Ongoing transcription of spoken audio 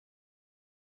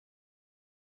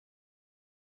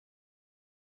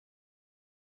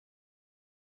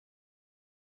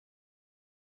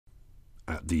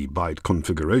At the bite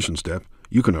configuration step,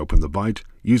 you can open the bite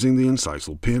using the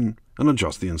incisal pin and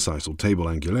adjust the incisal table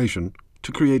angulation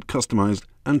to create customized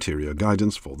anterior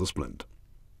guidance for the splint.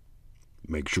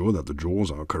 Make sure that the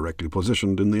jaws are correctly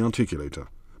positioned in the articulator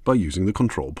by using the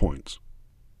control points.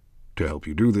 To help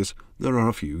you do this, there are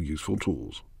a few useful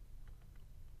tools.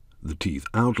 The teeth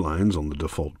outlines on the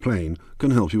default plane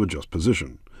can help you adjust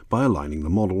position by aligning the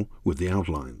model with the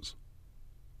outlines.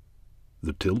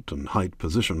 The tilt and height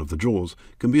position of the jaws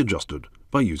can be adjusted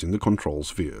by using the control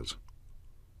spheres.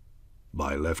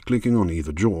 By left-clicking on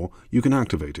either jaw, you can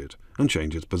activate it and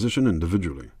change its position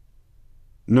individually.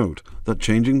 Note that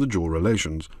changing the jaw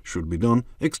relations should be done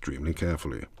extremely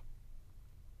carefully.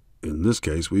 In this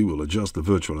case, we will adjust the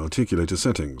virtual articulator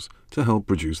settings to help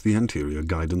produce the anterior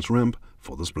guidance ramp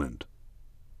for the splint.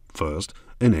 First,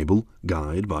 enable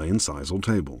Guide by Incisal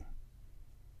Table.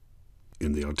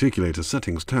 In the Articulator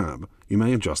Settings tab, you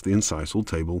may adjust the incisal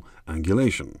table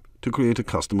angulation to create a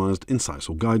customized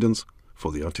incisal guidance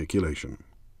for the articulation.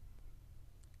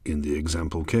 In the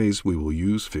example case, we will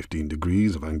use 15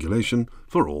 degrees of angulation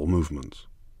for all movements.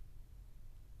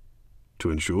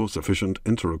 To ensure sufficient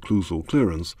interocclusal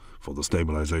clearance for the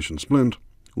stabilization splint,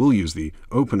 we'll use the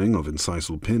opening of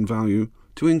incisal pin value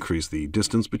to increase the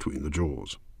distance between the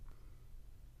jaws.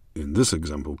 In this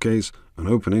example case, an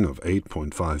opening of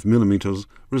 8.5 mm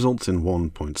results in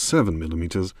 1.7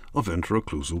 mm of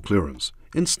interocclusal clearance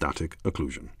in static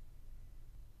occlusion.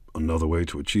 Another way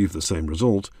to achieve the same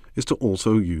result is to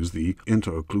also use the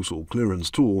interocclusal clearance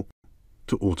tool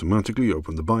to automatically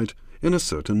open the bite in a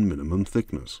certain minimum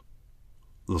thickness.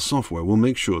 The software will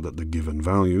make sure that the given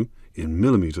value, in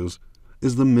millimeters,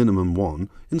 is the minimum one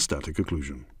in static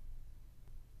occlusion.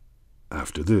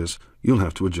 After this, you'll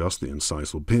have to adjust the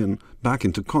incisal pin back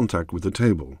into contact with the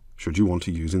table, should you want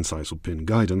to use incisal pin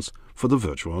guidance for the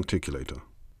virtual articulator.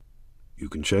 You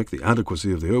can check the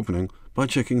adequacy of the opening by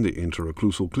checking the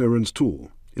interocclusal clearance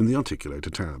tool in the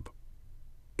Articulator tab.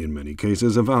 In many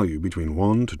cases, a value between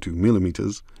 1 to 2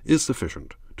 mm is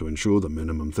sufficient to ensure the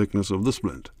minimum thickness of the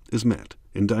splint is met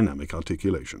in dynamic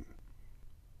articulation.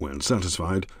 When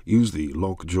satisfied, use the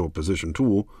Lock Jaw Position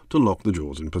tool to lock the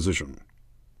jaws in position.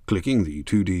 Clicking the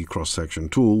 2D cross-section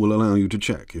tool will allow you to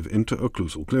check if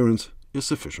interocclusal clearance is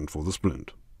sufficient for the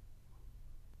splint.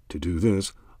 To do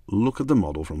this, look at the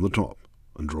model from the top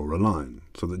and draw a line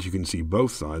so that you can see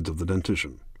both sides of the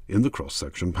dentition in the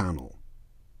cross-section panel.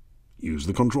 Use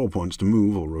the control points to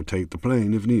move or rotate the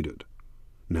plane if needed.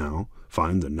 Now,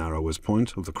 find the narrowest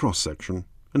point of the cross-section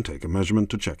and take a measurement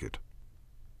to check it.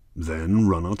 Then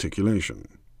run articulation.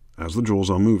 As the jaws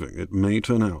are moving, it may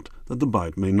turn out that the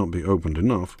bite may not be opened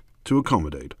enough to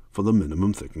accommodate for the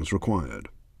minimum thickness required.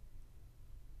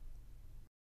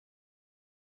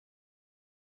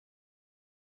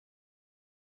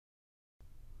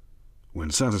 When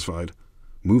satisfied,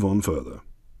 move on further.